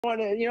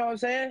You know what I'm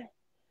saying?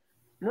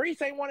 Maurice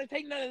ain't want to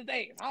take none of the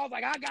things. I was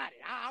like, I got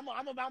it. I'm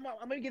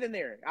gonna get in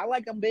there.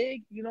 I'm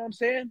big. You know what I'm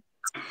saying?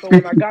 So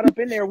when I got up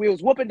in there, we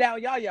was whooping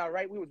down Yaya,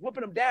 right? We was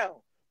whooping him down,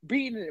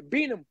 beating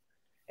him,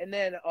 and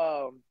then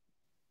out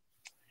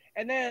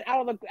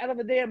of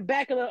the damn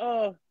back of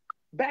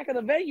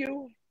the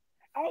venue,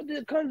 out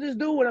there comes this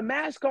dude with a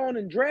mask on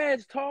and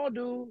dreads, tall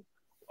dude.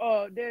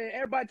 Then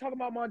everybody talking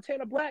about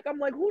Montana Black. I'm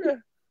like,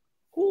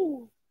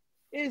 who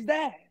is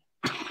that?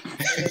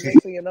 And then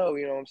next thing you know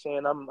what I'm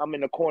saying? I'm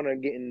in the corner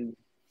getting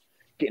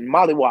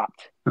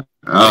mollywopped.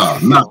 Oh,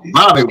 not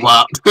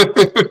mollywopped.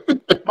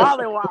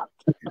 Mollywopped.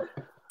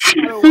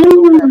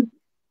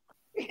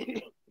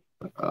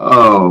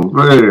 Oh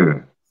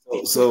man.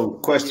 So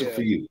question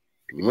for you.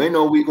 When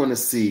are we gonna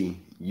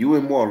see you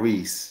and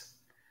Maurice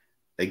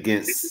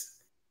against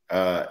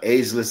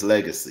Ageless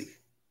Legacy,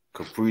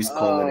 Caprice,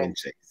 Coleman, and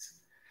Chase?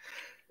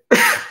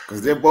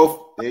 Because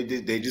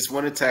they just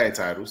won the tag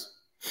titles,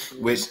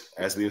 which,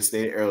 as we have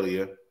stated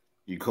earlier,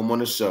 you come on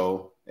the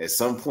show, at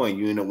some point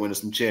you end up winning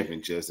some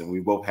championships, and we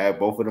both had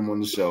both of them on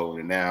the show,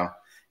 and now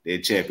they're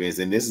champions.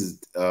 And this is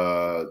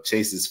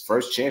Chase's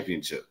first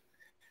championship.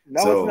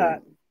 No, it's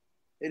not.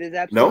 It is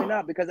absolutely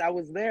not, because I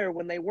was there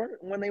when they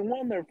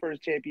won their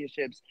first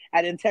championships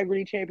at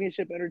Integrity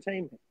Championship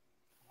Entertainment.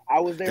 I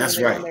was there when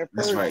they won their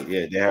first tag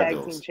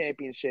team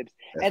championships.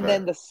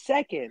 Then the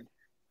second,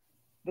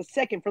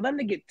 for them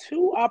to get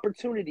 2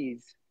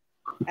 opportunities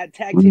at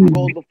tag team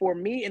goals before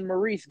me and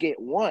Maurice get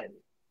 1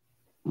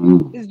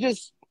 is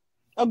just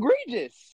egregious.